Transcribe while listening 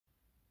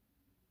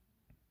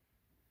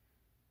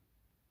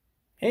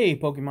Hey,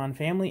 Pokemon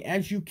family.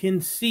 As you can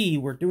see,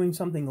 we're doing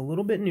something a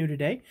little bit new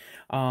today.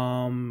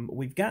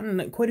 We've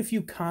gotten quite a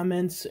few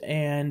comments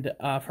and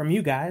from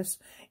you guys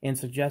and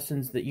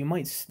suggestions that you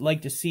might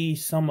like to see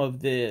some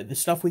of the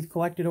stuff we've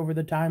collected over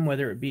the time,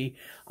 whether it be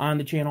on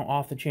the channel,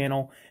 off the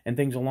channel, and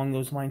things along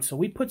those lines. So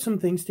we put some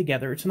things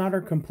together. It's not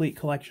our complete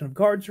collection of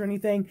cards or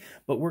anything,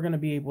 but we're going to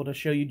be able to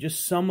show you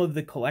just some of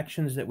the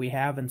collections that we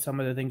have and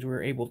some of the things we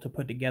were able to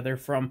put together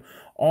from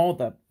all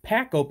the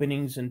pack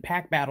openings and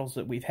pack battles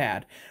that we've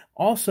had.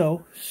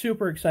 Also,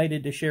 super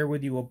excited to share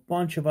with you a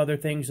bunch of other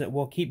things that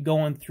we'll keep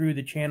going through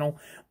the channel,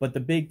 but the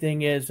big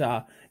thing is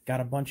got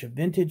a bunch of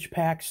vintage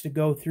packs to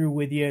go through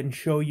with you and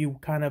show you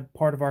kind of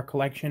part of our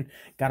collection.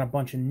 Got a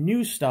bunch of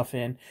new stuff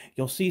in.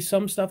 You'll see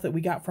some stuff that we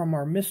got from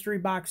our mystery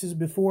boxes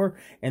before,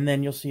 and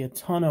then you'll see a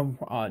ton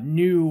of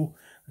new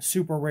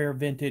super rare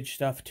vintage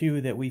stuff too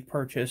that we've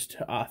purchased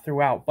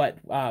throughout. But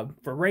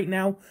for right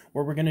now,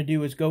 what we're going to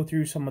do is go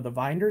through some of the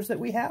binders that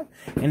we have.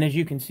 And as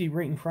you can see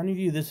right in front of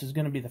you, this is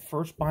going to be the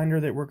first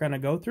binder that we're going to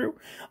go through.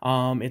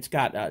 It's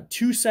got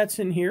two sets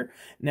in here.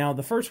 Now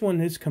the first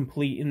one is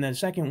complete, and the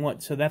second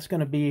one, so that's going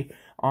to be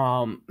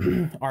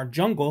our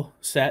jungle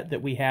set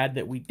that we had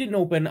that we didn't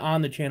open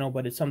on the channel,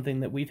 but it's something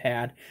that we've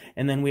had.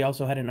 And then we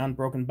also had an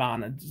unbroken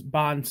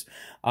bonds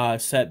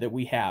set that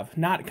we have,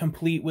 not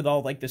complete with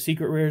all like the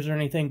secret rares or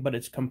anything, but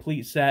it's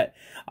complete set,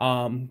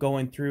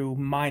 going through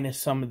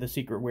minus some of the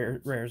secret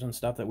rares and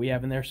stuff that we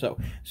have in there. So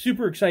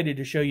super excited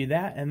to show you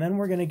that. And then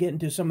we're going to get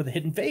into some of the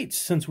hidden fates,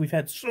 since we've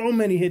had so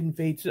many hidden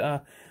fates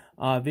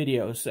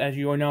videos. As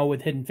you know,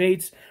 with Hidden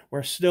Fates,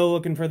 we're still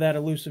looking for that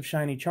elusive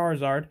shiny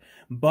Charizard,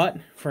 but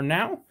for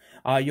now,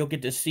 you'll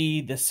get to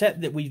see the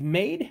set that we've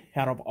made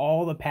out of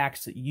all the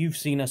packs that you've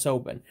seen us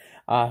open.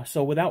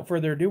 So without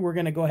further ado, we're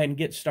going to go ahead and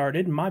get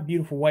started. My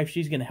beautiful wife,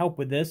 she's going to help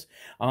with this.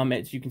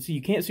 As you can see,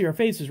 you can't see our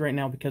faces right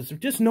now because there's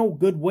just no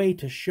good way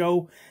to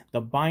show the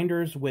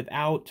binders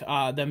without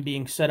them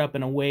being set up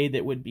in a way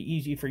that would be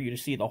easy for you to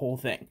see the whole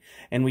thing.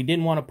 And we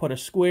didn't want to put a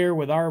square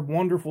with our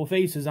wonderful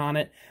faces on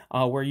it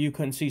where you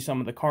couldn't see some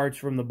of the cards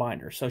from the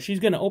binder. So she's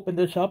going to open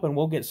this up and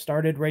we'll get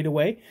started right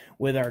away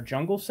with our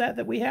jungle set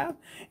that we have.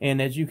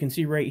 And as you can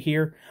see right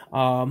here,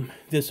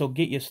 this will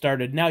get you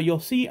started. Now you'll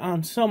see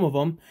on some of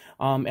them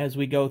as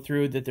we go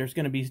through that there's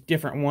going to be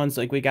different ones.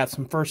 Like we got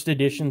some first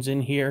editions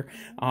in here.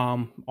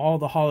 All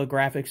the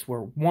holographics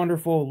were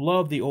wonderful.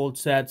 Love the old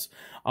sets.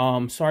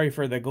 Sorry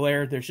for the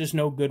glare. There's just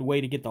no good way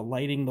to get the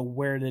lighting the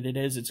where that it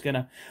is. It's going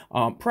to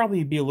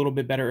probably be a little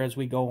bit better as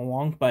we go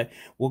along, but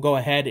we'll go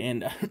ahead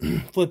and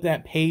flip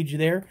that page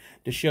there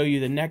to show you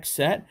the next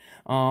set.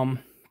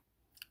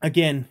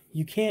 Again,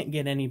 you can't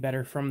get any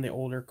better from the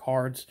older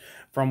cards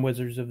from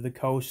Wizards of the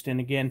Coast. And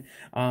again,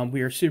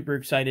 we are super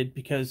excited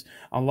because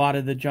a lot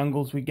of the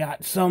jungles, we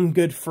got some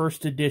good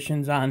first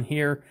editions on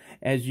here,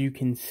 as you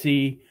can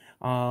see,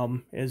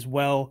 as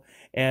well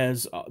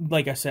as,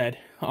 like I said,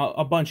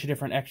 a bunch of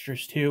different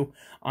extras too.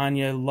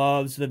 Anya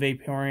loves the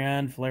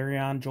Vaporeon,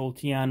 Flareon,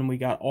 Jolteon. We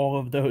got all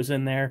of those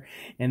in there.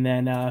 And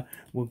then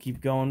we'll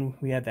keep going.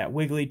 We had that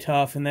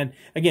Wigglytuff. And then,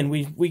 again,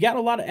 we got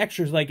a lot of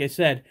extras, like I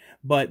said.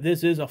 But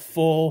this is a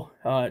full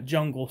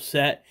jungle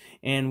set.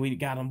 And we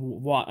got,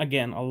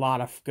 again, a lot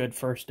of good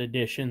first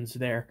editions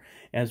there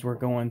as we're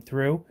going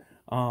through.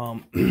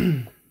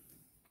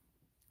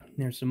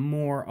 There's some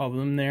more of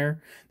them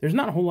there. There's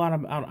not a whole lot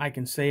I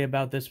can say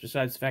about this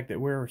besides the fact that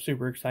we're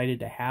super excited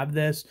to have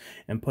this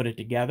and put it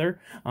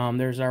together.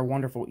 There's our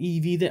wonderful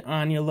Eevee that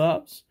Anya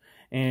loves.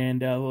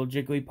 And a little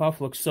Jigglypuff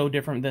looks so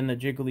different than the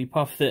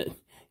Jigglypuff that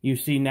you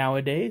see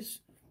nowadays.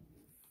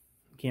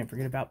 Can't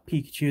forget about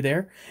Pikachu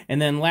there. And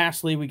then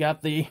lastly, we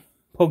got the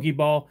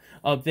Pokeball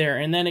up there,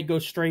 and then it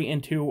goes straight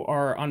into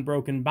our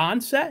Unbroken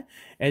Bond set,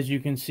 as you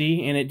can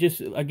see. And it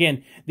just,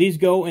 again, these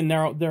go, and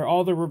they're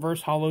all the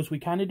reverse hollows. We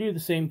kind of do the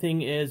same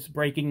thing as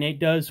Breaking Nate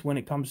does when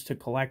it comes to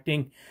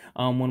collecting,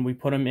 when we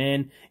put them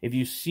in. If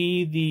you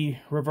see the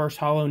reverse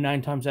hollow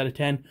 9 times out of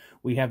 10,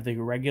 we have the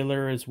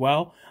regular as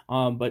well,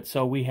 but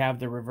so we have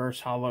the reverse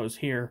hollows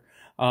here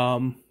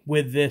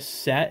with this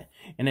set.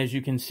 And as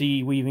you can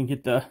see, we even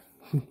get the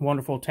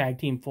wonderful tag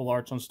team full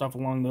arts and stuff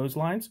along those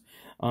lines.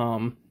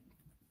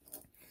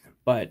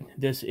 But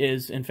this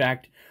is, in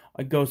fact,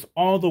 it goes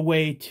all the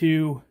way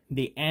to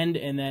the end,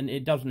 and then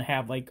it doesn't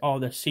have, like, all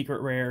the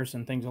secret rares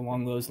and things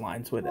along those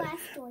lines with it.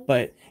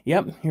 But,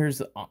 yep, here's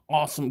the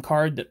awesome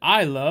card that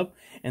I love.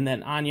 And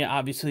then Anya,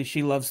 obviously,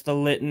 she loves the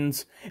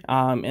Littens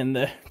and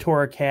the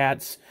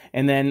Torracats.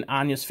 And then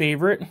Anya's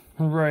favorite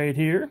right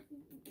here.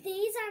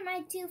 These are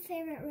my 2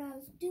 favorite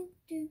rows.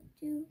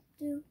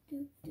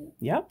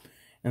 Yep.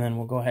 And then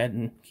we'll go ahead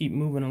and keep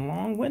moving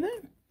along with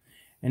it.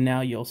 And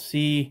now you'll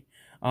see...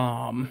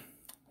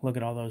 look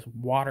at all those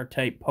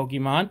water-type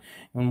Pokemon.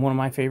 And one of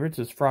my favorites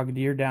is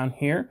Frogadier down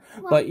here.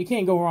 Well, but you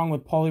can't go wrong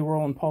with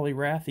Poliwhirl and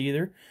Poliwrath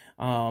either.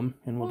 And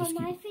we'll just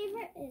keep... my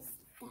favorite is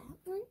that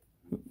one.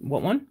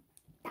 What one?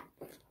 That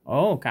one.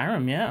 Oh,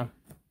 Kyurem, yeah.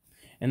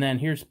 And then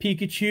here's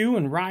Pikachu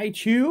and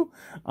Raichu.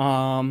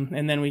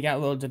 And then we got a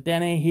little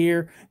Dedenne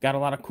here. Got a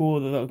lot of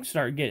cool,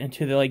 start getting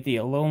into the, like, the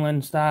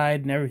Alolan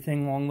side and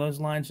everything along those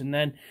lines. And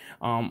then,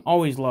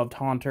 always loved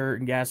Haunter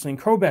and Ghastly.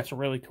 Crobat's a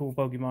really cool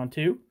Pokemon,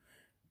 too.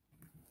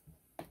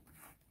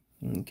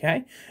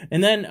 Okay.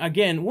 And then,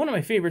 again, one of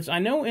my favorites, I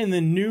know in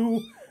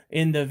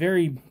the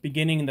very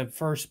beginning, in the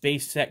first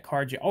base set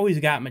cards, you always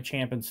got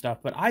Machamp and stuff,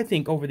 but I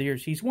think over the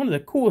years, he's one of the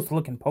coolest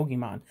looking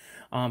Pokemon.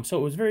 So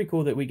it was very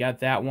cool that we got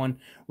that one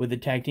with the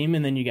tag team,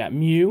 and then you got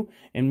Mew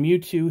and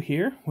Mewtwo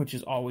here, which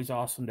is always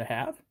awesome to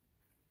have.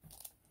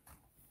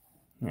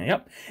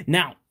 Yep.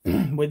 Now,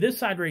 with this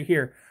side right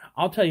here,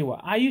 I'll tell you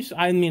what, I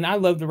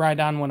loved the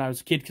Rhydon when I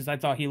was a kid because I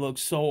thought he looked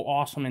so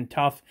awesome and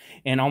tough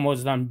and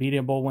almost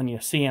unbeatable when you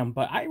see him.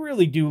 But I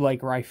really do like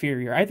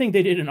Rhyperior. I think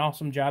they did an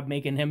awesome job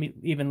making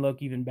him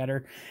look even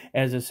better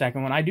as a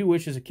second one. I do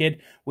wish as a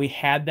kid we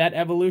had that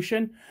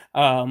evolution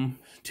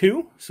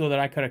too, so that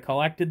I could have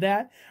collected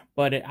that.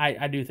 But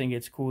I do think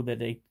it's cool that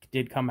they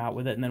did come out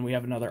with it. And then we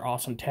have another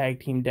awesome tag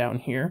team down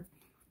here.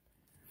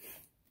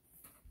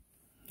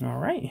 All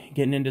right,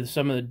 getting into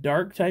some of the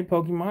dark type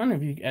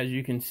Pokemon, as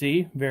you can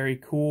see, very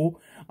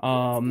cool.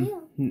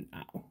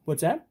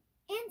 What's that?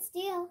 And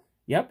Steel.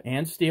 Yep,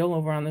 and Steel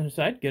over on the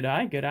side. Good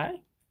eye, good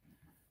eye.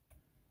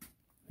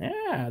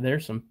 Yeah,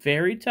 there's some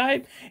fairy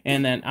type,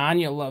 and then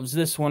Anya loves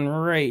this one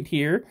right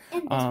here.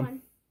 And this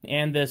one.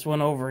 And this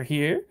one over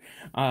here.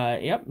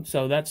 Yep,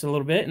 so that's a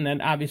little bit, and then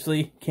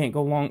obviously can't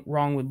go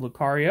wrong with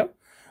Lucario.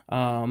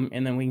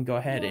 And then we can go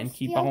ahead and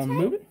keep on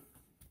moving.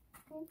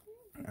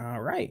 Okay.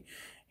 All right.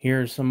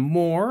 Here's some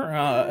more.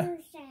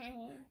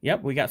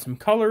 Yep, we got some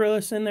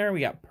colorless in there.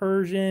 We got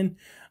Persian.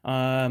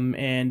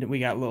 And we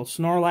got little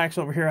Snorlax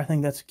over here. I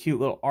think that's a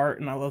cute little art,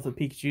 and I love the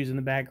Pikachu's in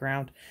the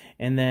background.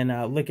 And then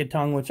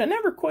Lickitung, which I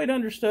never quite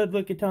understood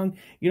Lickitung.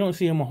 You don't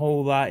see him a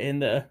whole lot in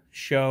the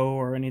show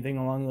or anything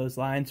along those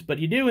lines, but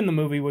you do in the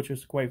movie, which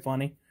was quite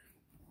funny.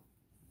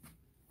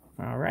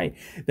 All right,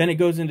 then it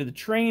goes into the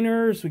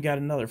trainers. We got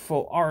another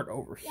full art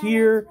over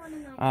here.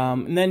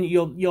 And then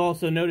you'll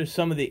also notice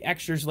some of the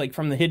extras, like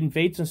from the Hidden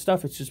Fates and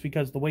stuff. It's just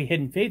because the way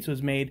Hidden Fates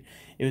was made,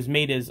 it was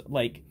made as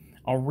like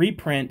a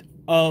reprint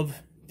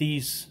of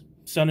these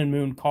Sun and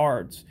Moon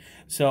cards.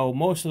 So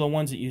most of the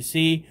ones that you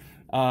see,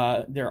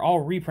 they're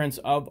all reprints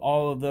of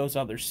all of those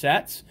other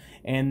sets.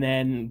 And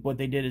then what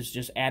they did is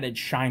just added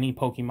shiny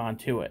Pokemon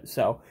to it.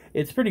 So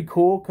it's pretty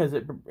cool because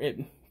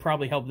it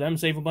probably helped them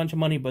save a bunch of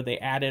money, but they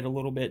added a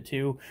little bit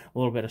too, a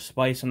little bit of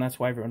spice, and that's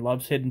why everyone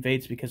loves Hidden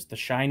Fates, because the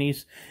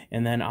shinies,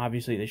 and then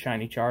obviously the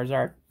shiny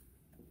Charizard.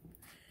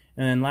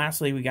 And then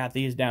lastly, we got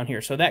these down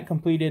here. So that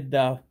completed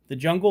the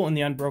jungle and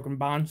the unbroken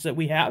bonds that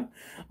we have,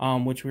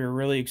 which we were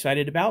really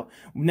excited about.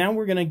 Now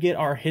we're going to get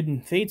our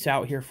Hidden Fates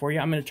out here for you.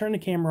 I'm going to turn the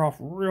camera off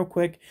real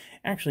quick.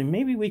 Actually,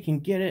 maybe we can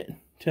get it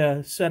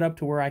to set up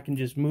to where I can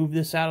just move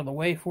this out of the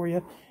way for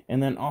you,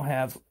 and then I'll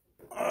have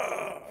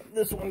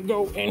this one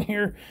go in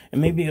here,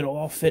 and maybe it'll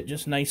all fit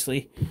just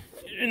nicely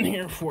in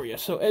here for you.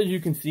 So as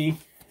you can see,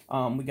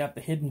 we got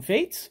the Hidden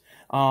Fates.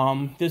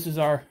 This is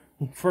our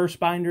first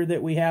binder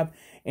that we have,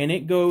 and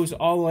it goes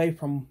all the way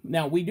from,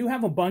 now we do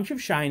have a bunch of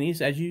shinies,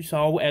 as you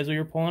saw as we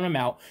were pulling them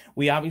out.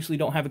 We obviously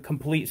don't have a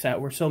complete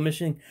set. We're still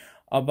missing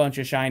a bunch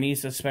of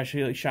shinies,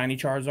 especially like shiny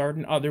Charizard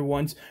and other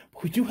ones,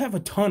 but we do have a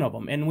ton of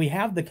them, and we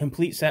have the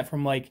complete set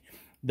from like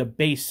the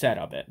base set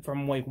of it,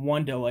 from like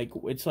 1 to like,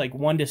 it's like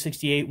 1 to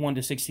 68, 1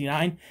 to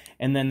 69,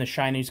 and then the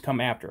shinies come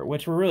after,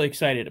 which we're really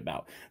excited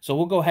about. So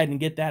we'll go ahead and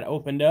get that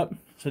opened up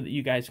so that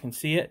you guys can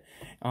see it.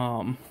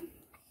 And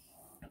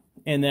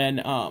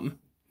then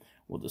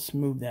we'll just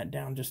move that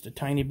down just a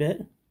tiny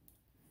bit.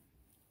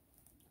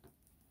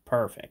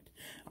 Perfect.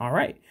 All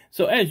right.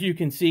 So as you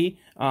can see,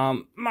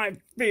 my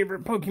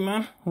favorite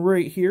Pokemon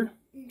right here,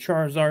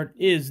 Charizard,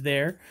 is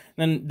there.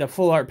 Then the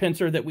full art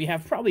Pinsir that we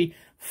have probably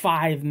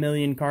 5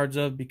 million cards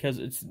of, because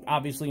it's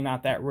obviously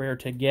not that rare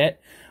to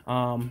get.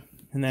 And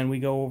then we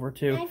go over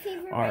to my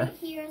favorite right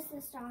here is the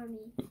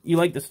Starmie. You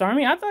like the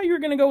Starmie? I thought you were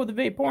going to go with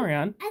the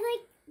Vaporeon. I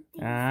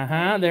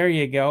like there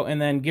you go.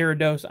 And then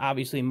Gyarados,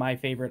 obviously my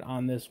favorite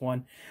on this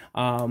one.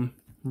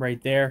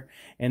 Right there.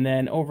 And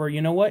then over, you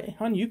know what,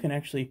 hon, you can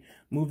actually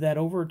move that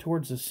over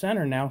towards the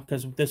center now,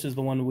 because this is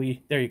the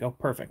one there you go,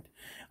 perfect.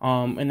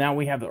 And now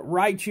we have the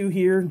Raichu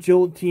here,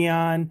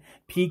 Jolteon,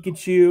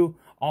 Pikachu,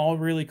 all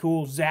really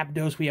cool.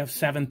 Zapdos we have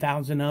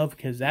 7,000 of,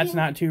 because that's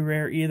not too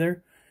rare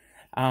either.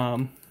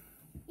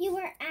 You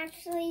were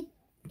actually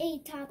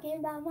talking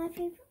about my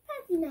favorite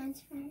Pokemon.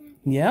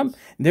 Yep.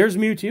 There's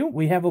Mewtwo.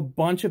 We have a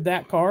bunch of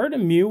that card.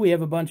 And Mew, we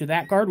have a bunch of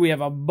that card. We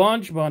have a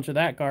bunch of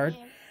that card.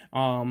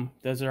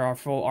 Those are our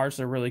full arts.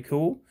 They're really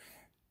cool.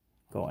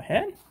 Go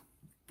ahead.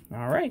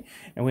 All right.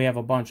 And we have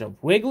a bunch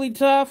of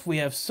Wigglytuff. We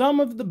have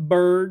some of the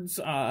birds.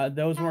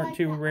 Those weren't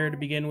too rare to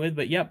begin with,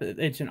 but yep,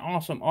 it's an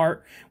awesome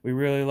art. We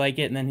really like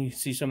it. And then you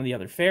see some of the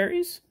other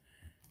fairies.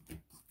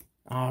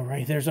 All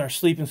right. There's our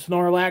Sleeping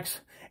Snorlax.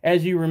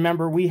 as you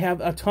remember, we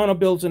have a ton of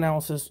builds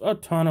analysis, a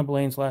ton of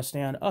Blaine's Last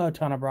Stand, a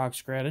ton of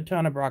Brock's Scred, a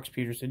ton of Brock's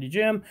Peter City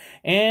Gym,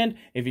 and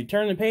if you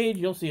turn the page,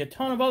 you'll see a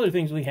ton of other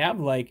things we have,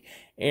 like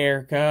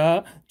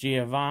Erica,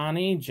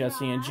 Giovanni,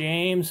 Jesse and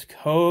James,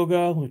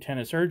 Koga,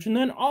 Lieutenant Surge, and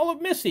then all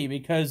of Missy,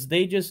 because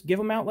they just give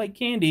them out like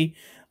candy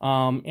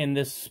in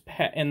this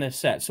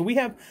set. So we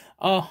have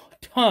a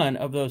ton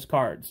of those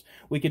cards.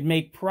 We could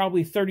make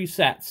probably 30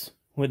 sets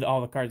with all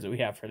the cards that we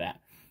have for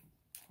that.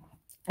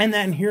 And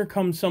then here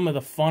comes some of the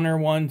funner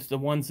ones, the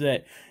ones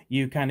that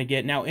you kind of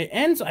get. Now, it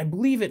ends, I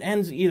believe it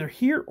ends either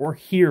here or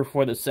here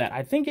for the set.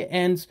 I think it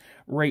ends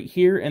right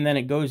here, and then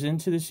it goes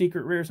into the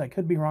secret rares. I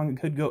could be wrong. It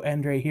could go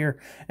end right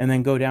here and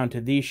then go down to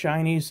these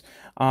shinies.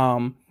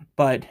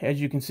 But as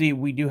you can see,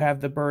 we do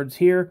have the birds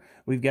here.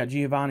 We've got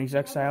Giovanni's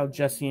Exile,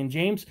 Jesse, and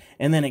James.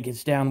 And then it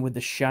gets down with the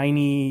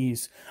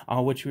shinies,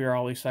 which we are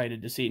all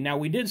excited to see. Now,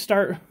 we did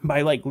start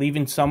by, like,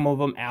 leaving some of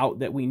them out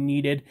that we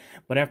needed.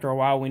 But after a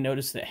while, we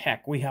noticed that,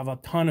 heck, we have a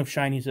ton of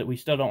shinies that we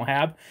still don't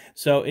have.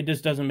 So it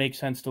just doesn't make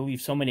sense to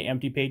leave so many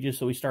empty pages.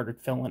 So we started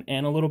filling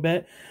in a little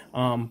bit.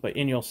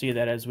 And you'll see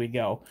that as we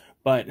go.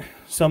 But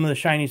some of the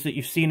shinies that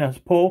you've seen us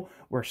pull,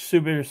 we're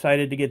super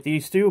excited to get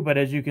these two. But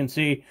as you can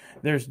see,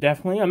 there's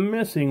definitely a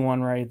missing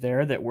one right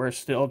there that we're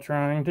still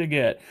trying to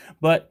get.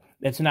 But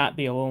it's not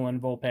the Alolan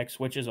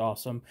Vulpix, which is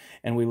awesome,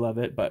 and we love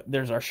it. But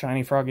there's our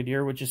shiny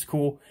Frogadier, which is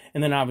cool.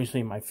 And then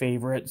obviously my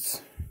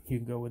favorites. You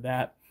can go with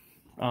that.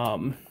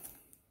 And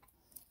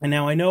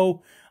now I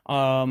know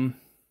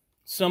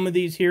some of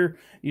these here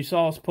you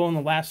saw us pull in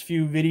the last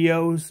few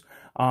videos.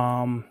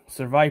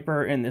 Sir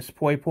Viper and this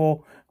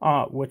Poipole,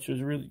 which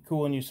was really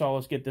cool, and you saw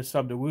us get this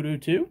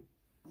Subdewudu too.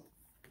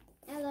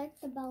 I like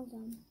the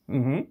Beldum.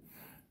 And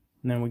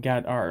then we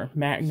got our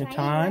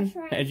Magneton.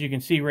 As you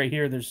can see right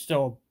here, there's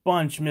still a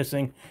bunch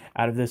missing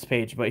out of this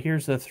page, but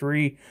here's the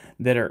 3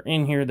 that are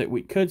in here that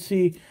we could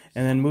see,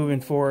 and then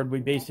moving forward, we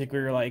basically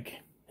are like,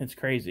 it's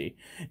crazy.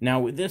 Now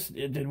with this,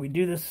 did we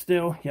do this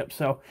still? Yep,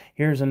 so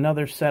here's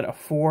another set of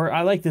 4.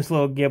 I like this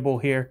little Gibble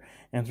here,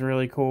 and it's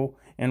really cool.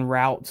 And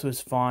Routes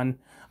was fun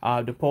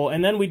to pull.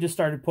 And then we just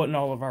started putting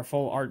all of our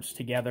full arts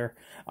together.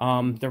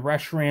 The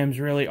Reshram's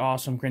really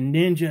awesome.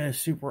 Greninja is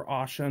super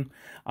awesome.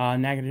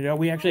 Nagatodo,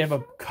 we actually have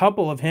a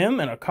couple of him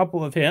and a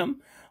couple of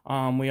him.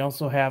 We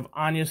also have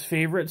Anya's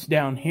favorites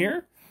down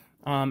here,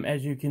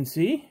 as you can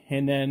see.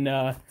 And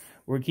then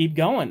we'll keep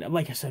going.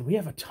 Like I said, we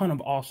have a ton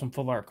of awesome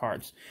full art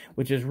cards,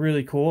 which is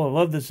really cool. I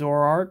love the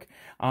Zoroark.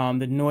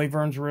 The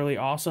Noivern's really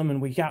awesome. And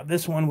we got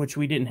this one, which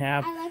we didn't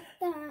have. I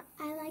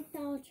like the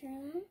Ultra.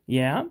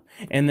 Yeah,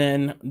 and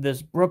then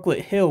this Brooklet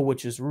Hill,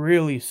 which is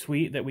really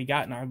sweet, that we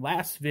got in our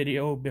last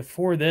video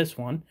before this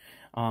one.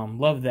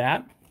 Love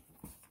that.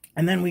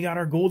 And then we got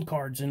our gold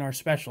cards in our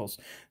specials.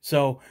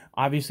 So,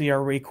 obviously, our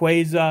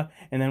Rayquaza,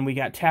 and then we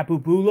got Tapu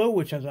Bulu,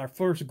 which is our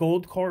first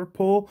gold card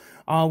pull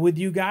with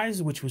you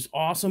guys, which was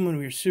awesome, and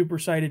we were super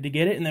excited to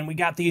get it. And then we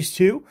got these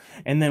 2,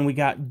 and then we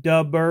got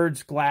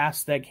Birds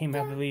Glass that came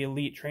out of the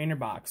Elite Trainer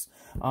box,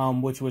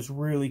 which was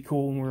really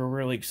cool, and we were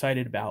really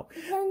excited about.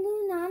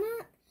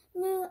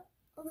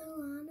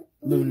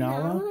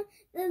 Lunala,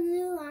 the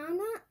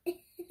Lulana,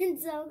 and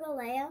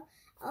Solgaleo.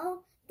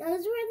 Oh,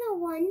 those were the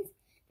ones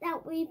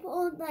that we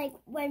pulled, like,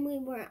 when we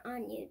weren't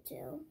on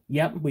YouTube.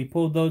 Yep, we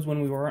pulled those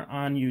when we weren't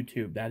on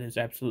YouTube. That is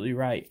absolutely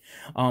right.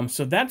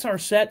 So that's our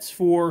sets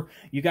for,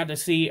 you got to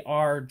see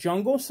our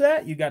Jungle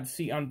set, you got to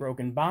see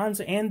Unbroken Bonds,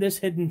 and this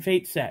Hidden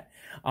Fate set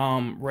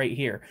right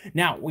here.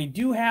 Now, we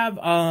do have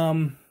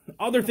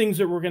other things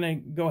that we're going to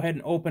go ahead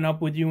and open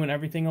up with you and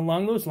everything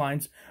along those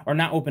lines, or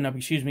not open up,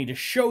 excuse me, to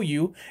show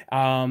you.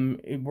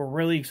 We're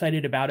really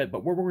excited about it,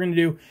 but what we're going to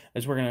do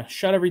is we're going to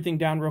shut everything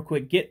down real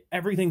quick, get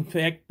everything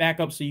back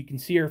up so you can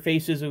see our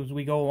faces as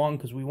we go along,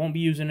 because we won't be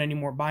using any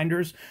more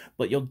binders,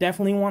 but you'll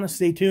definitely want to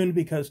stay tuned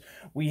because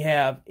we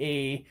have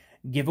a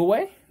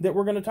giveaway that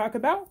we're going to talk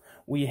about.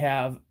 We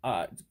have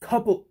a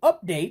couple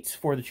updates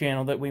for the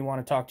channel that we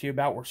want to talk to you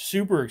about. We're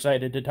super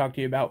excited to talk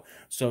to you about,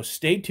 so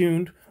stay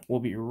tuned. We'll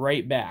be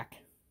right back.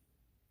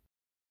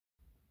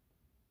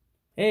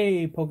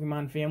 Hey,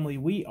 Pokemon family,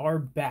 we are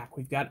back.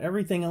 We've got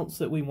everything else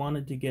that we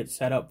wanted to get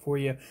set up for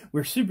you.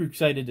 We're super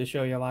excited to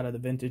show you a lot of the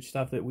vintage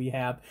stuff that we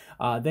have.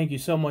 Thank you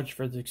so much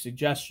for the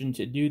suggestion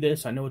to do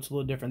this. I know it's a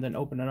little different than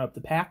opening up the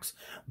packs,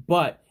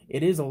 but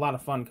it is a lot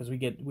of fun because we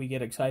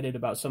get excited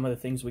about some of the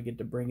things we get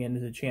to bring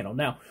into the channel.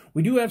 Now,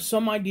 we do have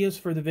some ideas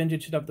for the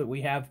vintage stuff that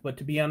we have, but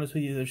to be honest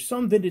with you, there's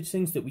some vintage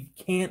things that we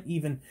can't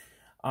even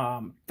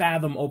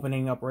fathom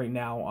opening up right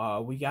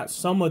now. We got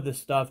some of the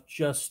stuff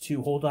just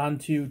to hold on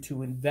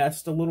to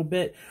invest a little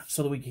bit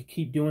so that we can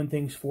keep doing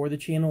things for the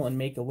channel and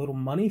make a little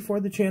money for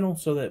the channel,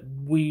 so that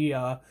we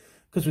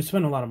because we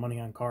spend a lot of money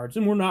on cards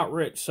and we're not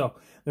rich, so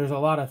there's a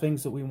lot of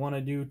things that we want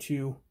to do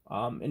to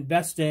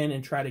invest in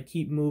and try to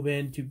keep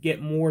moving to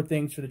get more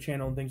things for the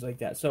channel and things like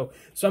that. So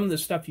some of the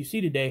stuff you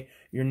see today,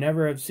 you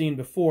never have seen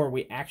before.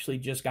 We actually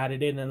just got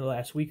it in the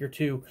last week or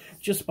two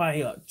just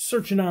by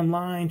searching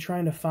online,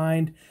 trying to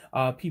find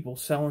people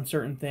selling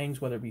certain things,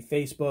 whether it be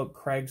Facebook,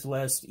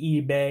 Craigslist,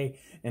 eBay,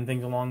 and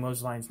things along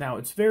those lines. Now,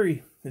 it's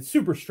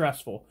super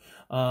stressful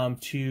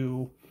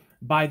to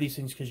buy these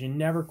things because you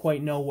never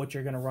quite know what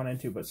you're going to run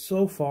into. But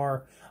so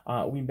far,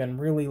 we've been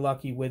really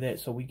lucky with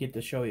it, so we get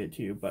to show it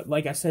to you. But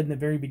like I said in the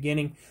very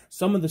beginning,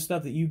 some of the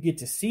stuff that you get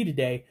to see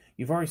today,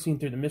 you've already seen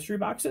through the mystery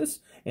boxes.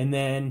 And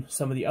then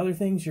some of the other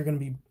things,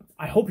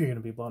 I hope you're going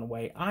to be blown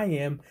away. I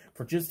am,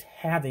 for just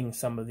having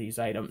some of these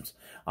items.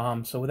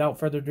 So without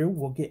further ado,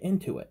 we'll get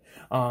into it.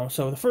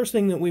 So the first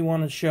thing that we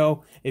want to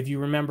show, if you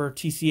remember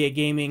TCA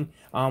Gaming,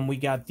 we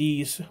got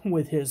these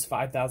with his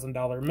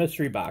 $5,000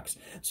 mystery box.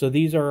 So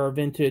these are our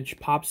vintage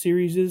pop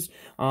series.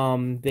 We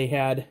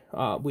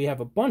have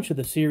a bunch of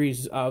the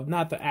series of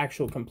not the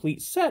actual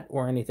complete set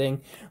or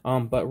anything,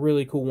 but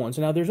really cool ones.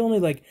 Now there's only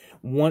like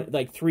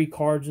 3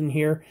 cards in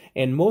here,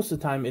 and most of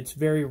the time it's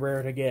very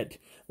rare to get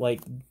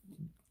like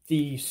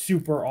the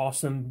super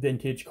awesome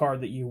vintage card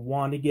that you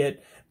want to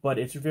get, but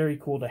it's very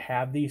cool to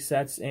have these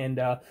sets.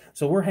 And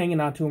so we're hanging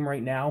on to them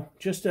right now.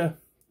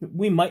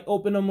 We might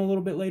open them a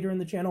little bit later in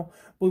the channel,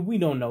 but we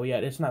don't know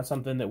yet. It's not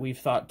something that we've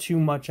thought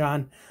too much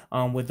on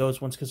with those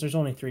ones, because there's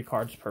only 3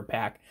 cards per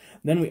pack.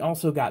 Then we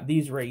also got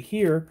these right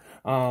here,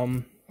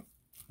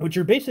 which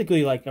are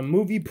basically like a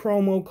movie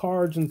promo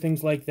cards and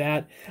things like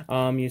that.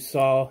 You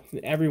saw,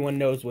 everyone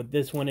knows what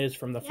this one is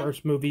from the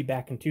first movie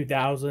back in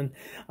 2000,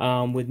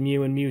 with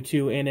Mew and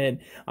Mewtwo in it.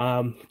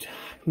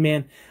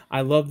 Man,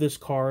 I love this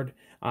card.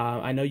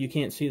 I know you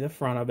can't see the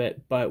front of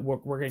it, but we're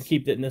going to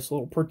keep it in this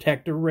little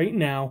protector right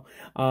now,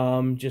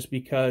 just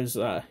because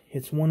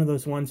it's one of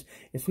those ones.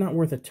 It's not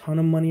worth a ton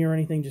of money or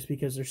anything, just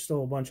because there's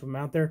still a bunch of them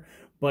out there,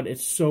 but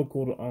it's so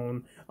cool to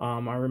own.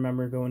 I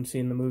remember going and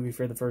seeing the movie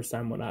for the first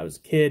time when I was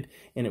a kid,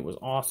 and it was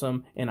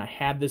awesome, and I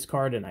had this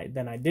card, and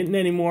then I didn't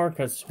anymore,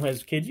 because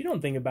as kids, you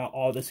don't think about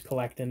all this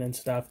collecting and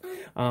stuff.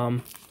 Today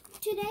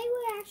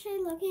we're actually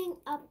looking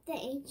up the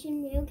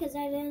ancient Mew, because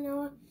I didn't know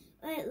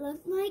what it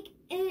looked like,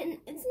 and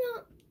it's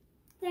not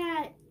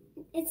that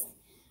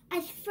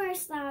I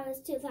first thought it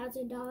was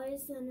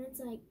 $2,000, and it's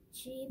like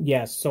cheap.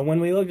 Yes, so when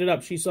we looked it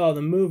up, she saw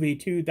the movie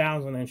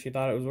 2000 and she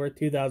thought it was worth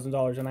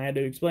 $2,000, and I had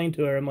to explain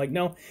to her, I'm like,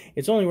 no,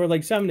 it's only worth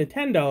like $7 to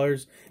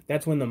 $10.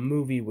 That's when the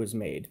movie was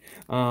made.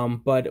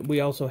 But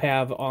we also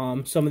have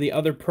some of the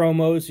other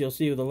promos you'll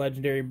see with the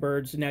legendary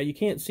birds. Now, you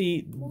can't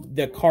see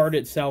the card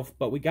itself,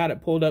 but we got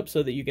it pulled up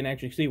so that you can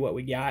actually see what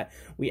we got.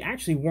 We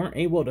actually weren't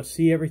able to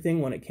see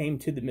everything when it came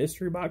to the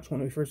mystery box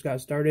when we first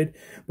got started,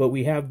 but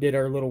we did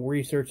our little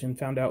research and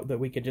found out that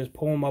we could just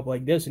pull them up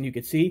like this, and you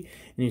could see,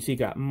 and you see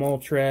got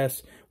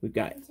Moltres, we've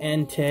got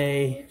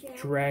Entei,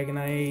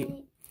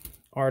 Dragonite,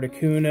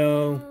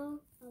 Articuno,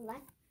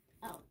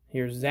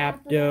 here's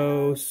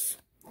Zapdos,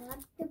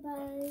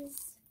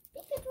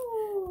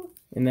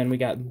 and then we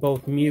got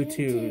both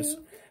Mewtwo's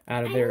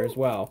out of there as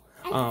well.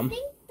 I think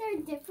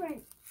they're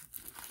different.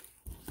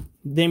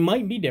 They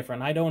might be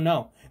different, I don't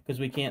know, because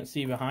we can't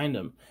see behind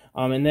them.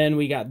 And then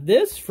we got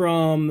this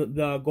from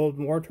the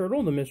Golden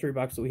Wartortle, the mystery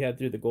box that we had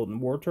through the Golden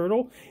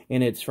Wartortle,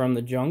 and it's from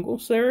the Jungle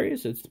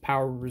series. It's the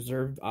Power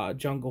Reserve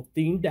Jungle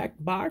Theme Deck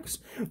box,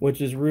 which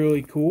is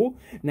really cool.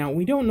 Now,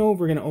 we don't know if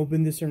we're going to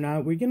open this or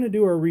not. We're going to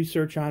do our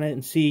research on it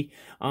and see.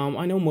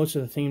 I know most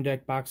of the Theme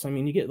Deck box, I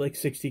mean, you get like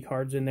 60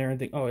 cards in there, and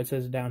think, oh, it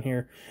says down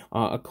here,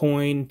 a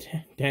coin,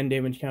 10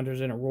 damage counters,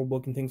 and a rule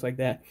book and things like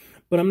that.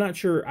 But I'm not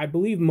sure. I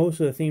believe most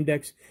of the Theme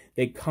Decks,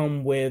 they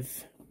come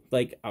with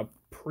like a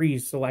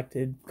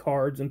pre-selected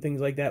cards and things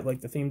like that,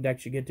 like the theme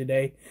decks you get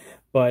today.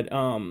 But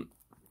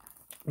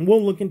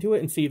we'll look into it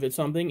and see if it's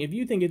something. If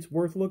you think it's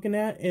worth looking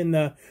at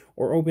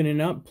or opening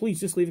up,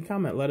 please just leave a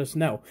comment. Let us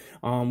know.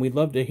 We'd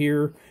love to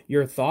hear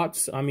your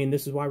thoughts. I mean,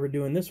 this is why we're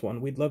doing this one.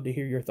 We'd love to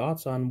hear your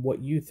thoughts on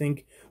what you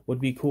think would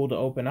be cool to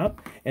open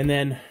up. And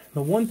then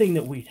the one thing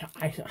that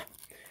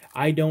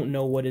I don't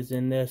know what is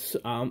in this.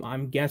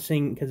 I'm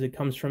guessing, because it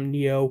comes from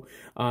Neo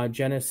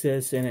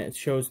Genesis, and it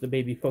shows the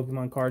baby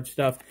Pokemon card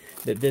stuff,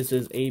 that this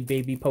is a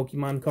baby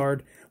Pokemon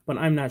card, but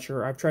I'm not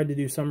sure. I've tried to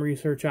do some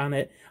research on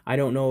it. I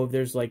don't know if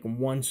there's like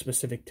one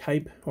specific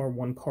type or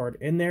one card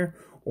in there,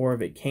 or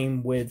if it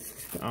came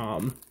with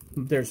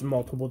there's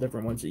multiple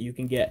different ones that you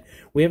can get.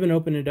 We haven't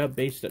opened it up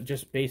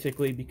just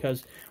basically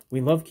because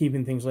we love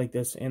keeping things like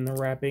this in the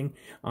wrapping,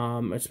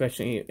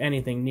 especially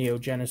anything Neo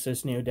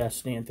Genesis, Neo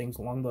Destiny, and things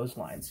along those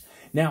lines.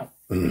 Now,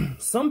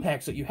 some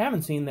packs that you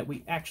haven't seen that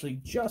we actually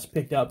just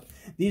picked up,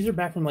 these are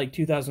back from like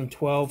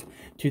 2012,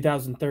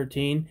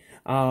 2013.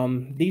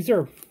 These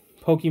are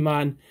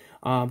Pokemon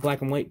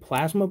Black and White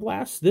Plasma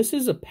Blast. This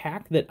is a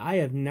pack that I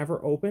have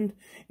never opened.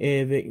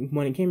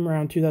 When it came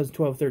around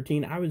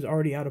 2012-13, I was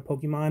already out of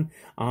Pokemon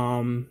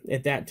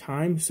at that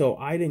time, so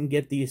I didn't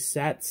get these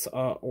sets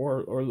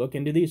or look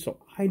into these, so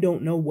I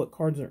don't know what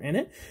cards are in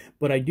it,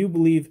 but I do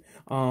believe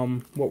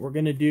what we're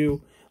going to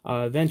do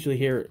eventually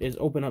here is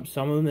open up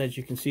some of them. As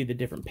you can see, the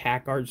different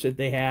pack arts that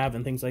they have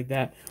and things like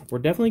that. We're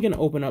definitely going to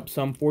open up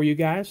some for you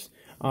guys,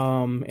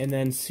 and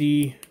then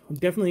see,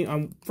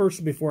 definitely,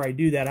 first before I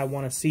do that, I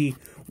want to see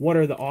what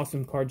are the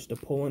awesome cards to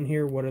pull in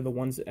here, what are the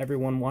ones that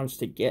everyone wants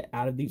to get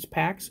out of these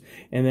packs,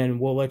 and then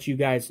we'll let you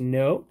guys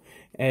know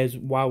as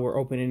while we're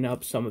opening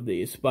up some of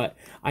these. But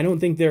I don't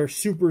think they're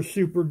super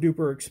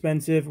duper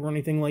expensive or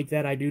anything like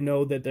that. I do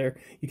know that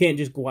you can't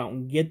just go out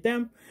and get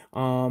them.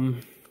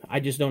 I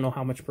just don't know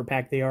how much per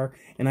pack they are,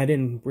 and I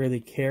didn't really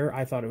care.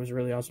 I thought it was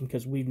really awesome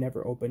because we've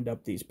never opened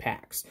up these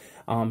packs,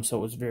 so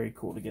it was very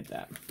cool to get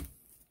that.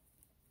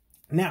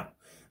 Now,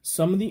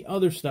 some of the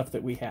other stuff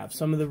that we have,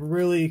 some of the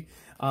really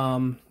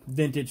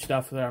vintage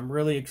stuff that I'm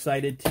really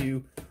excited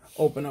to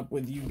open up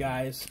with you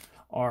guys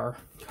are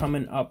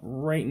coming up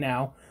right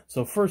now.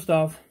 So first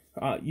off,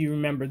 you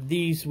remember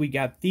these, we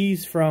got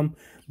these from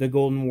the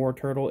Golden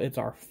Wartortle. It's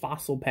our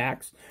fossil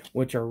packs,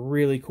 which are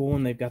really cool,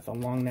 and they've got the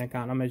long neck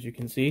on them, as you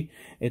can see.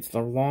 It's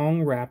the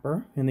long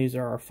wrapper, and these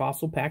are our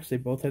fossil packs. They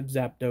both have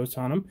Zapdos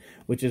on them,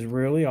 which is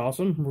really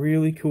awesome,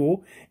 really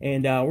cool.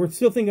 And we're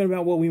still thinking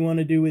about what we want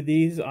to do with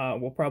these.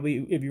 We'll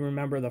probably, if you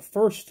remember the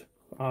first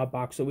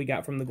box that we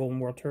got from the Golden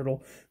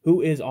Wartortle,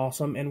 who is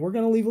awesome, and we're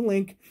going to leave a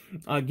link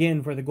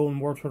again for the Golden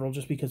Wartortle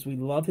just because we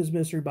love his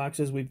mystery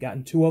boxes. We've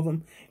gotten 2 of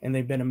them and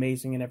they've been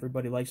amazing and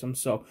everybody likes them,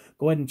 so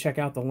go ahead and check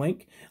out the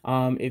link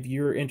if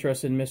you're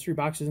interested in mystery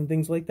boxes and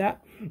things like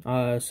that,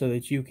 so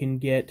that you can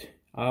get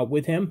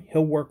with him.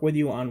 He'll work with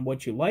you on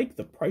what you like,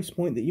 the price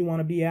point that you want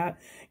to be at,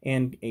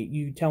 and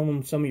you tell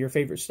him some of your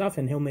favorite stuff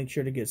and he'll make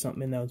sure to get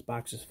something in those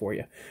boxes for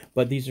you.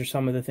 But these are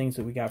some of the things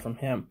that we got from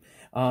him.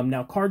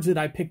 Now, cards that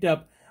I picked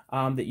up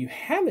that you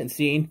haven't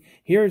seen,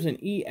 here's an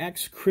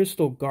EX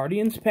Crystal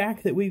Guardians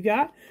pack that we've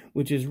got,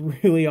 which is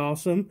really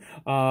awesome,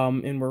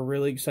 and we're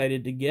really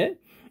excited to get.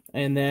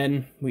 And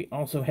then we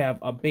also have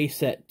a base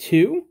set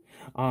 2.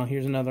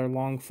 Here's another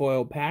long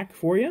foil pack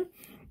for you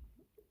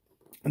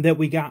that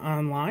we got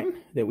online,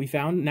 that we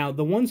found. Now,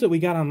 the ones that we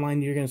got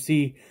online, you're going to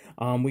see,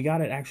 we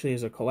got it actually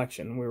as a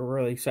collection. We were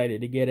really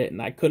excited to get it,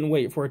 and I couldn't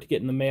wait for it to get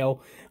in the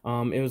mail.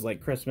 It was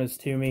like Christmas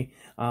to me.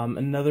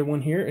 Another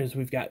one here is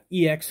we've got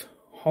EX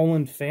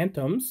Holland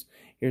Phantoms.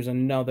 Here's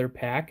another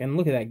pack, and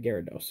look at that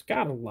Gyarados.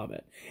 Gotta love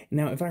it.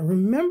 Now, if I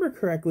remember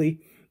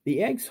correctly,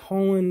 the EX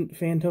Holland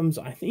Phantoms,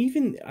 I think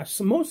even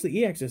most of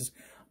the EXs,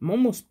 I'm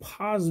almost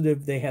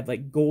positive they had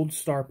like gold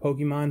star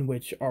Pokemon,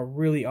 which are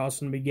really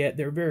awesome to get.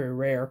 They're very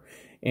rare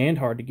and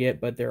hard to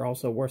get, but they're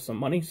also worth some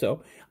money.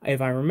 So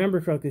if I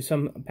remember correctly,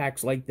 some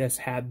packs like this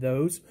had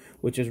those,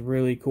 which is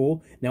really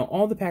cool. Now,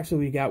 all the packs that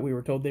we got, we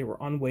were told they were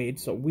unweighed,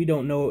 so we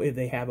don't know if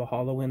they have a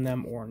holo in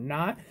them or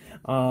not.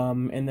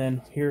 And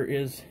then here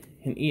is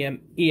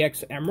an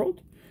EX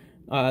Emerald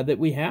that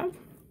we have.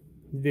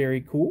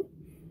 Very cool.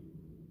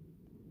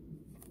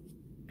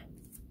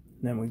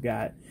 Then we've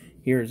got,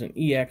 here's an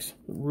EX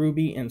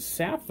Ruby and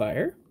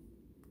Sapphire.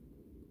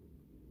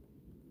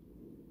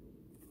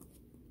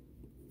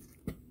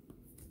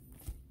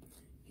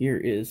 Here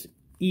is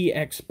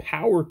EX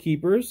Power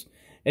Keepers.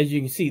 As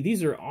you can see,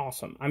 these are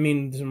awesome. I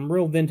mean, some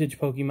real vintage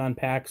Pokemon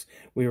packs.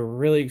 We were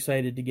really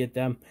excited to get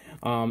them,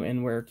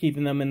 and we're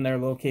keeping them in their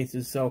little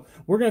cases. So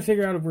we're going to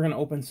figure out if we're going to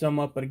open some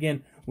up. But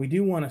again, we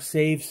do want to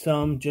save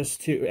some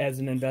just as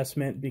an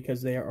investment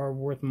because they are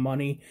worth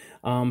money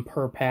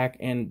per pack,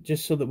 and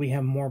just so that we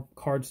have more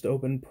cards to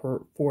open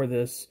for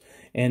this,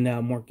 and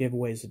more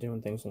giveaways and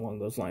doing things along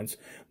those lines.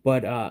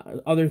 But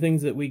other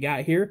things that we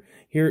got here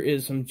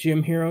is some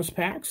Gym Heroes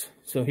packs.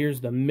 So here's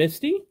the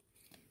Misty.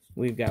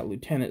 We've got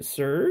Lieutenant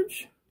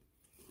Surge,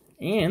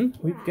 and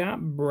we've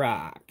got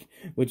Brock,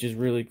 which is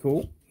really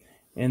cool.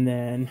 And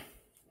then,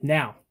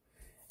 now,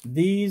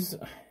 these,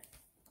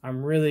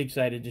 I'm really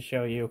excited to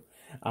show you.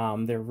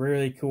 They're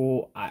really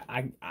cool.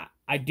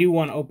 I do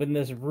want to open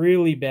this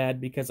really bad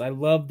because I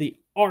love the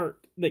art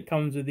that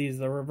comes with these,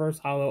 the reverse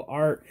holo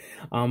art.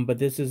 But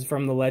this is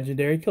from the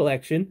Legendary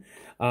Collection.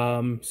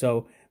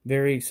 So,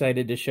 very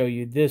excited to show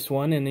you this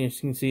one, and as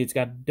you can see, it's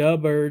got the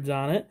birds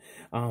on it.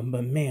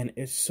 But man,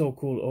 it's so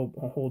cool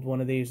to hold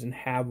one of these and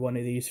have one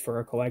of these for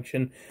a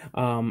collection.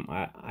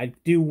 I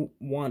do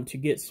want to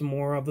get some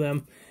more of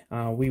them.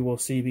 We will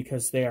see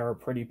because they are a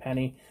pretty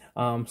penny.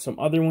 Some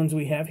other ones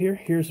we have here.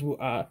 Here's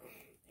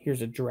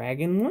a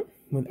dragon one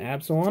with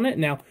Absol on it.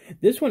 Now,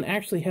 this one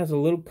actually has a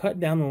little cut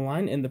down the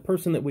line, and the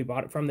person that we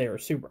bought it from, they were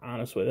super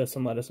honest with us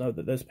and let us know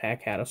that this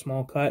pack had a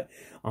small cut,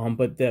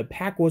 but the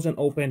pack wasn't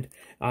opened.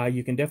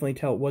 You can definitely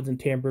tell it wasn't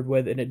tampered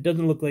with, and it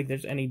doesn't look like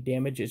there's any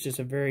damage. It's just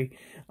a very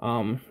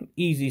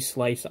easy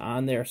slice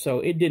on there, so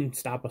it didn't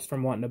stop us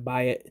from wanting to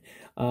buy it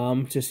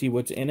to see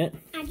what's in it.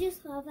 I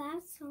just love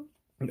Absol.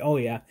 Oh,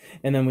 yeah.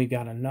 And then we've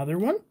got another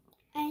one.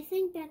 I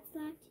think that's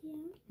that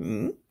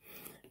too.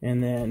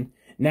 And then,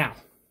 now,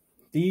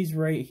 these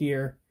right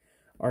here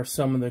are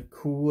some of the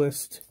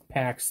coolest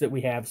packs that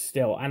we have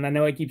still. And I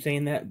know I keep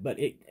saying that, but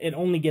it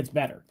only gets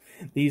better.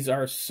 These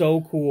are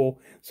so cool.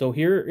 So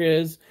here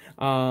is,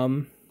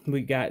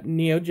 we got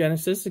Neo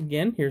Genesis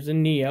again. Here's a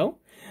Neo.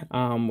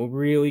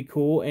 Really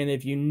cool. And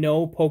if you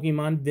know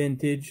Pokemon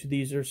Vintage,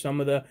 these are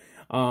some of the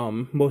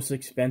most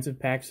expensive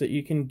packs that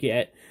you can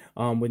get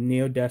with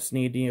Neo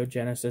Destiny, Neo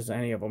Genesis,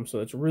 any of them. So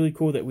it's really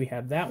cool that we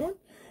have that one.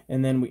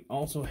 And then we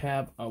also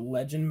have a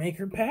Legend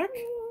Maker pack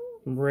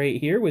right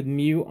here with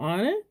Mew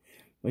on it,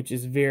 which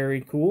is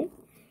very cool.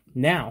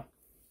 Now,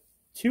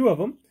 two of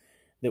them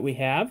that we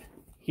have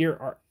here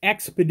are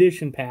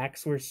Expedition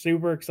packs. We're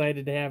super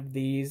excited to have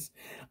these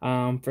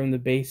from the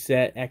base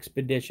set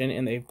Expedition,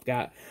 and they've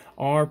got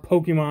our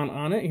Pokemon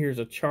on it. Here's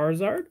a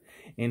Charizard,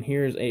 and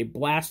here's a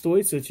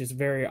Blastoise, which is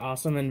very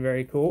awesome and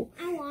very cool.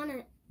 I want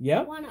it. Yep.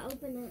 I want to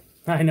open it.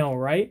 I know,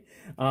 right?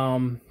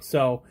 We'll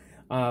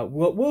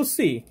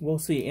see. We'll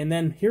see. And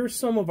then here's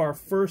some of our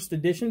first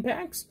edition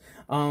packs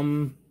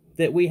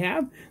that we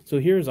have. So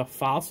here's a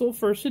Fossil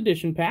first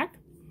edition pack.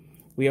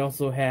 We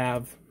also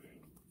have,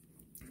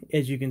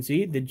 as you can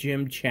see, the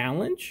Gym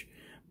Challenge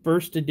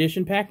first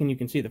edition pack, and you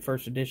can see the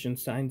first edition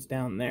signs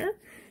down there.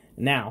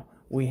 Now,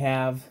 we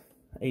have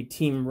a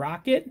Team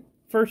Rocket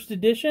first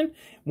edition,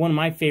 one of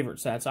my favorite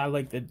sets. I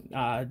like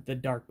the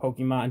Dark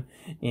Pokemon,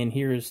 and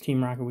here is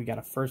Team Rocket. We got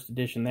a first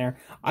edition there.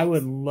 I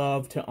would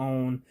love to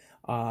own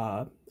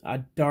a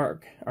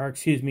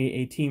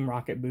Team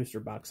Rocket booster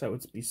box. That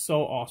would be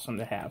so awesome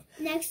to have.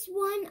 Next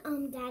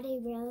one, Daddy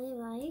really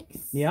likes.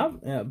 Yeah,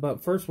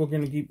 but first we're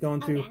going to keep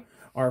going through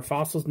our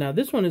fossils. Now,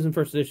 this one isn't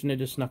first edition. It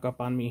just snuck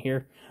up on me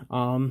here.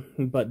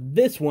 But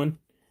this one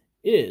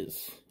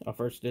is a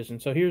first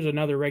edition. So here's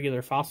another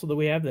regular fossil that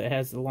we have that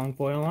has the long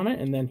foil on it.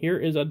 And then here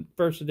is a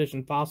first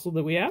edition fossil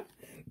that we have.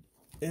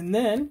 And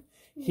then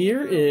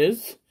here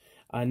is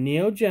a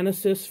Neo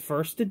Genesis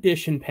first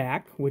edition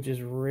pack, which is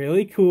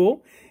really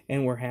cool.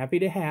 And we're happy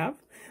to have.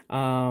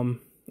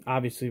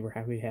 Obviously, we're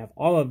happy to have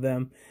all of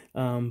them.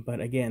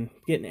 But again,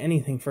 getting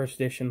anything first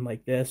edition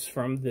like this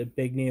from the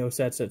big Neo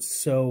sets, that's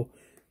so...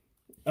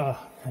 I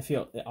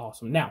feel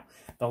awesome. Now,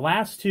 the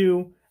last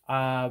two,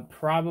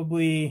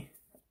 probably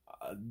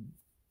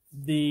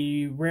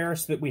the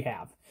rarest that we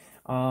have.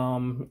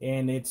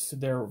 And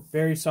they're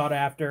very sought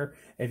after.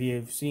 If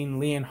you've seen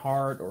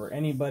Leonhardt or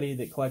anybody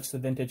that collects the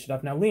vintage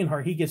stuff. Now,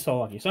 Leonhardt, he gets so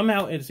lucky.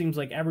 Somehow, it seems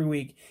like every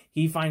week,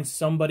 he finds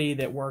somebody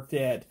that worked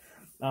at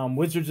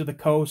Wizards of the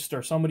Coast,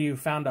 or somebody who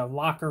found a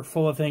locker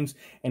full of things,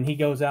 and he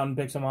goes out and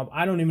picks them up.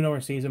 I don't even know where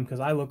he sees them, because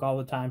I look all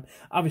the time.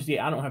 Obviously,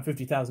 I don't have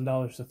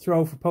 $50,000 to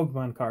throw for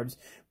Pokemon cards,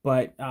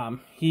 but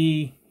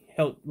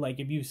like,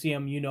 if you see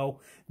him, you know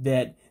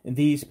that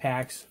these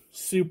packs,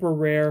 super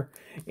rare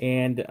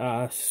and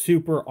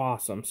super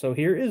awesome. So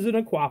here is an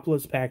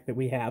Aquapolis pack that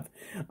we have.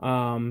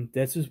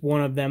 This is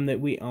one of them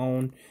that we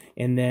own,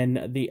 and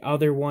then the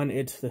other one,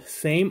 it's the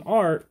same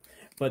art,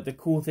 but the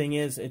cool thing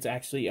is it's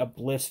actually a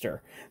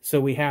blister.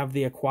 So we have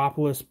the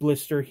Aquapolis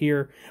blister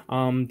here.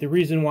 The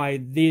reason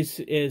why this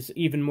is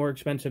even more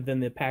expensive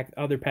than the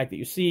other pack that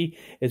you see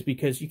is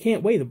because you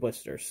can't weigh the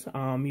blisters.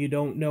 You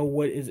don't know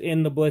what is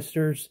in the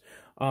blisters.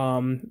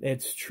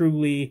 It's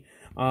truly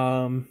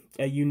a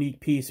unique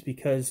piece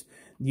because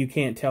you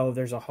can't tell if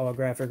there's a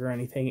holographic or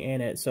anything in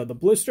it. So the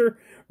blister,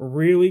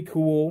 really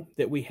cool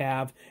that we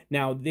have.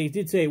 Now, they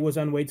did say it was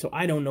unweighed, so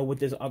I don't know what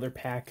this other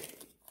pack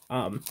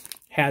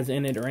has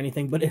in it or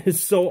anything, but it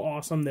is so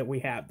awesome that we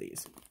have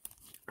these.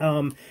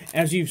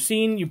 As you've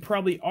seen, you've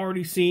probably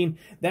already seen,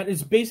 that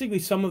is basically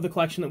some of the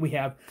collection that we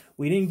have.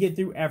 We didn't get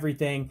through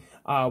everything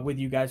with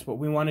you guys, but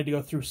we wanted to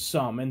go through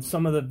some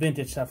of the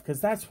vintage stuff,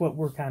 because that's what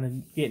we're kind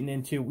of getting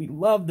into. We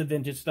love the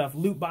vintage stuff.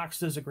 Lootbox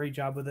does a great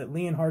job with it.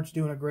 Leonhardt's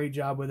doing a great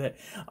job with it.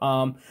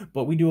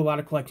 But we do a lot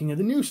of collecting of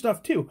the new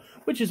stuff too,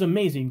 which is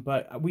amazing.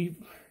 But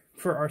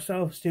for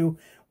ourselves too,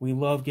 we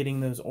love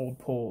getting those old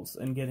pulls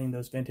and getting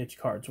those vintage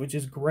cards, which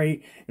is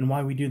great, and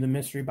why we do the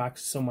mystery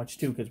box so much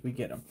too, because we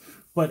get them.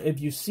 But if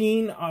you've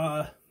seen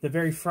the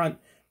very front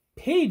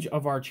page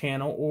of our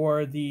channel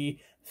or the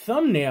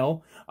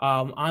thumbnail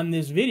on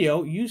this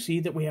video, you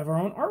see that we have our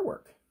own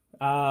artwork.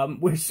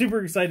 We're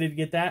super excited to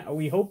get that.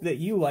 We hope that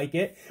you like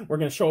it. We're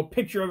going to show a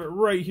picture of it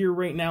right here,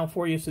 right now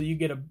for you, so you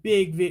get a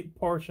big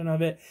portion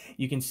of it.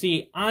 You can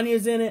see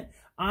Anya's in it.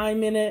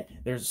 I'm in it.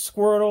 There's a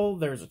Squirtle.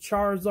 There's a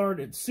Charizard.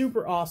 It's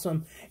super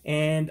awesome.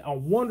 And a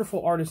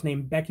wonderful artist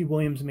named Becky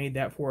Williams made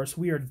that for us.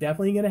 We are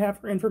definitely going to have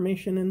her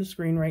information in the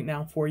screen right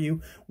now for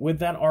you with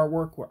that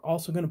artwork. We're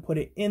also going to put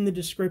it in the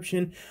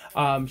description.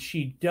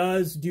 She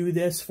does do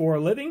this for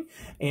a living,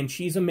 and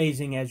she's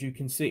amazing, as you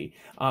can see.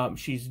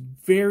 She's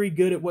very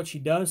good at what she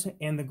does,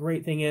 and the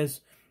great thing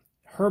is,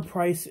 her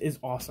price is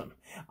awesome.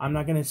 I'm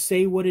not going to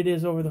say what it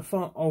is over the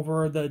phone,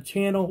 over the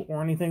channel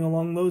or anything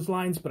along those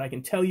lines, but I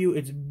can tell you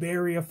it's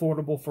very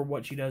affordable for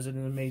what she does and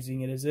as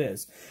amazing it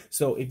is.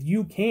 So if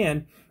you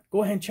can,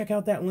 go ahead and check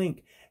out that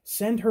link.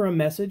 Send her a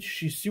message.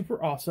 She's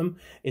super awesome.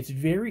 It's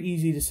very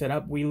easy to set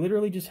up. We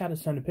literally just had to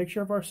send a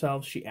picture of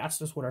ourselves. She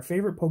asked us what our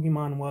favorite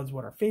Pokemon was,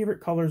 what our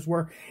favorite colors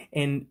were,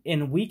 and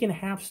in a week and a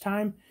half's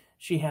time,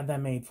 she had that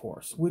made for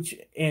us,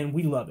 and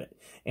we love it.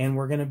 And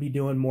we're going to be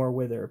doing more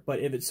with her. But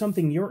if it's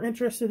something you're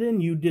interested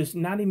in, you just,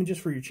 not even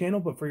just for your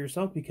channel, but for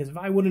yourself, because if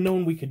I would have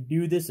known we could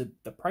do this at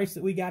the price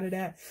that we got it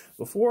at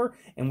before,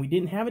 and we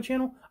didn't have a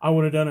channel, I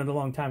would have done it a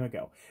long time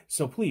ago.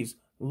 So please,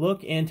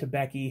 look into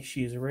Becky.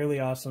 She's really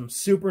awesome,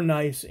 super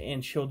nice,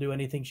 and she'll do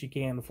anything she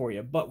can for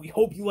you. But we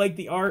hope you like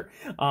the art.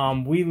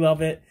 We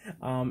love it,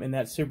 and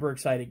that's super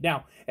exciting.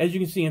 Now, as you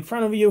can see in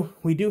front of you,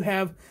 we do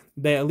have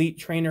the Elite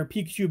Trainer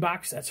Pikachu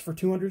box. That's for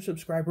 200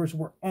 subscribers.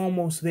 We're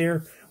almost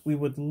there. We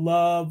would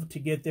love to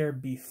get there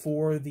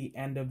before the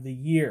end of the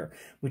year,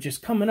 which is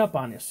coming up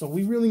on us. So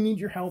we really need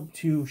your help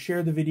to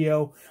share the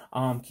video,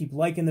 keep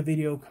liking the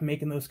video,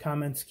 making those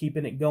comments,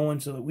 keeping it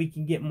going so that we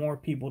can get more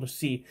people to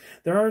see.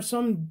 There are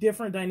some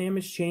different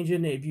dynamics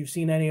changing. If you've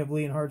seen any of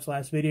Leonhardt's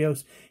last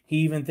videos, he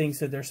even thinks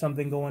that there's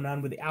something going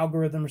on with the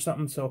algorithm or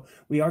something. So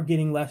we are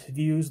getting less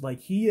views like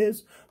he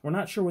is. We're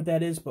not sure what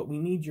that is, but we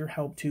need your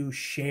help to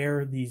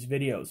share these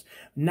videos.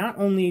 Not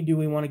only do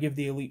we want to give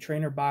the Elite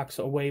Trainer box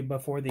away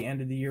before the end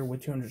of the year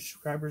with 200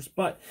 subscribers,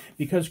 but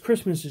because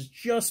Christmas is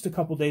just a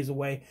couple days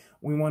away,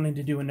 we wanted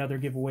to do another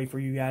giveaway for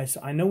you guys.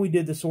 I know we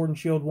did the Sword and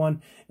Shield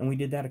one, and we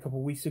did that a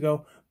couple weeks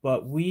ago,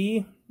 but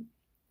we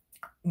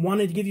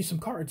wanted to give you some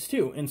cards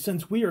too. And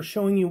since we are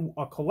showing you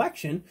a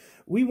collection,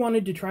 we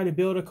wanted to try to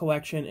build a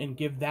collection and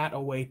give that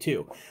away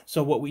too.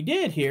 So what we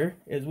did here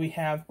is we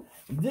have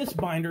this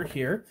binder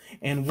here,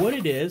 and what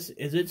it is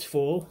it's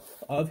full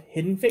of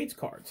Hidden Fates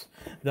cards.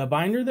 The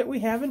binder that we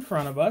have in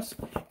front of us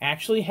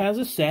actually has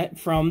a set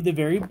from the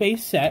very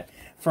base set,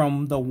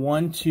 from the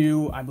 1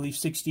 to, I believe,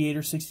 68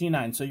 or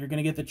 69. So you're going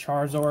to get the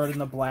Charizard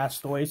and the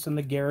Blastoise and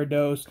the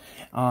Gyarados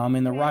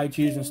and the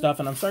Raichus and stuff.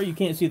 And I'm sorry you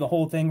can't see the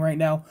whole thing right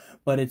now,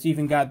 but it's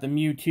even got the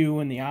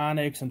Mewtwo and the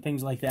Onix and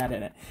things like that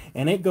in it.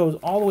 And it goes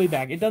all the way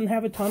back. It doesn't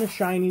have a ton of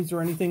shinies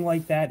or anything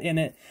like that in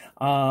it,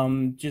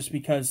 just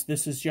because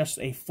this is just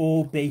a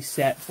full base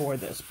set for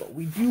this. But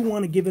we do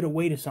want to give it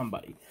away to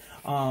somebody.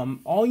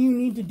 All you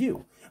need to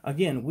do,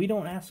 again, we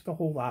don't ask a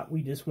whole lot.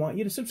 We just want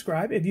you to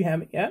subscribe if you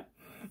haven't yet.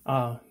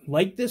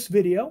 Like this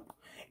video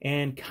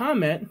and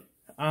comment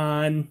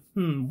on,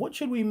 what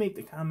should we make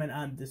the comment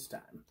on this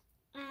time?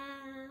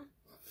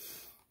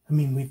 I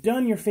mean, we've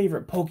done your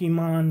favorite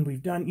Pokemon.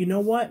 We've done, you know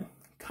what?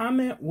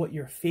 Comment what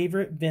your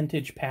favorite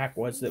vintage pack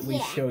was that we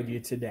showed you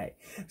today.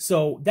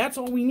 So that's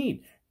all we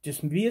need.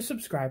 Just be a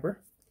subscriber,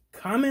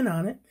 comment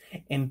on it,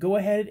 and go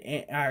ahead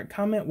and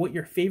comment what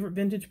your favorite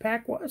vintage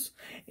pack was,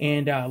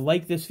 and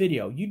like this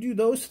video. You do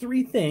those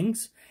 3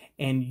 things,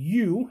 and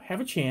you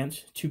have a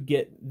chance to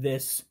get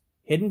this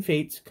Hidden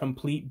Fates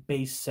complete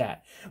base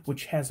set,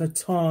 which has a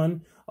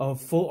ton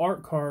of full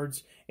art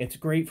cards. It's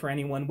great for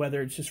anyone,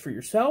 whether it's just for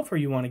yourself or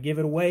you want to give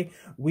it away.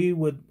 We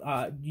would,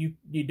 you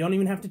don't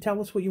even have to tell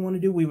us what you want to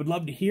do. We would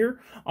love to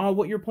hear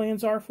what your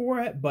plans are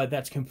for it, but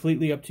that's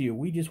completely up to you.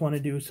 We just want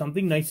to do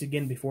something nice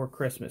again before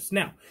Christmas.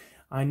 Now,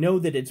 I know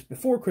that it's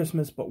before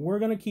Christmas, but we're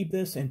going to keep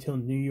this until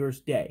New Year's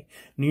Day.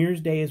 New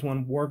Year's Day is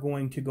when we're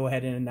going to go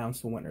ahead and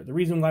announce the winner. The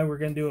reason why we're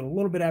going to do it a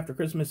little bit after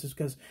Christmas is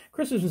because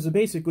Christmas is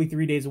basically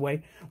 3 days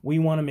away. We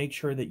want to make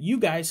sure that you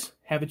guys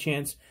have a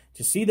chance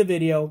to see the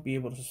video, be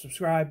able to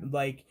subscribe,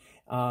 like,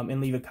 and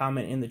leave a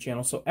comment in the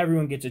channel so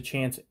everyone gets a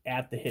chance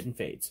at the Hidden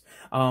Fates.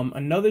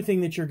 Another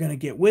thing that you're going to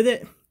get with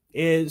it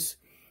is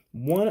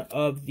one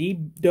of the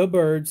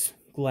Birds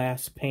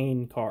glass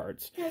pane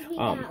cards. Because we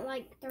got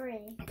like 3.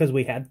 Because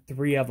we had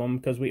 3 of them,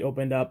 because we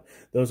opened up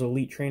those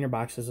Elite Trainer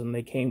boxes and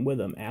they came with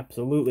them.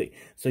 Absolutely.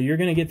 So you're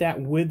going to get that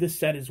with the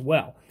set as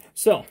well.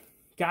 So,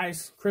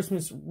 guys,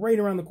 Christmas right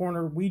around the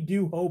corner. We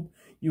do hope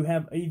you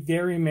have a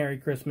very Merry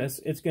Christmas.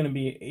 It's going to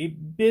be a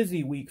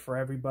busy week for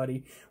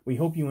everybody. We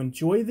hope you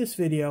enjoy this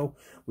video.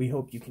 We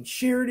hope you can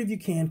share it if you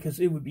can, because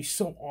it would be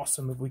so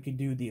awesome if we could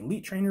do the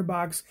Elite Trainer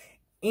box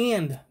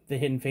and the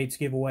Hidden Fates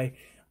giveaway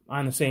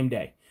on the same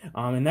day.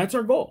 And that's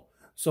our goal.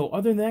 So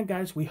other than that,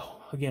 guys, we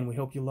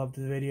hope you loved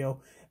the video.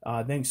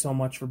 Thanks so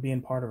much for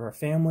being part of our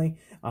family.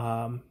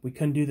 We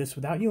couldn't do this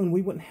without you, and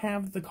we wouldn't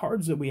have the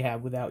cards that we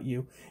have without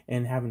you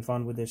and having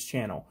fun with this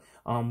channel.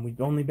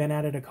 We've only been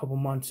at it a couple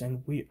months,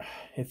 and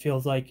it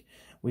feels like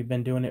we've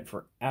been doing it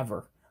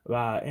forever.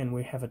 And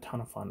we have a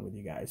ton of fun with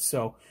you guys.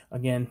 So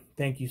again,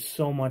 thank you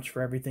so much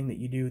for everything that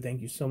you do.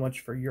 Thank you so much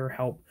for your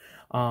help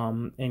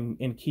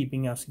in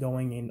keeping us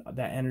going, and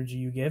that energy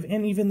you give,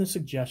 and even the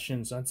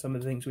suggestions on some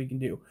of the things we can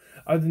do.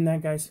 Other than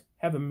that, guys,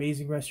 have an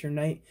amazing rest of your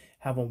night.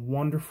 Have a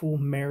wonderful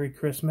Merry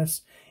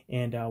Christmas,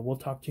 and we'll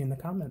talk to you in the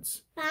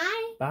comments.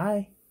 Bye.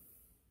 Bye.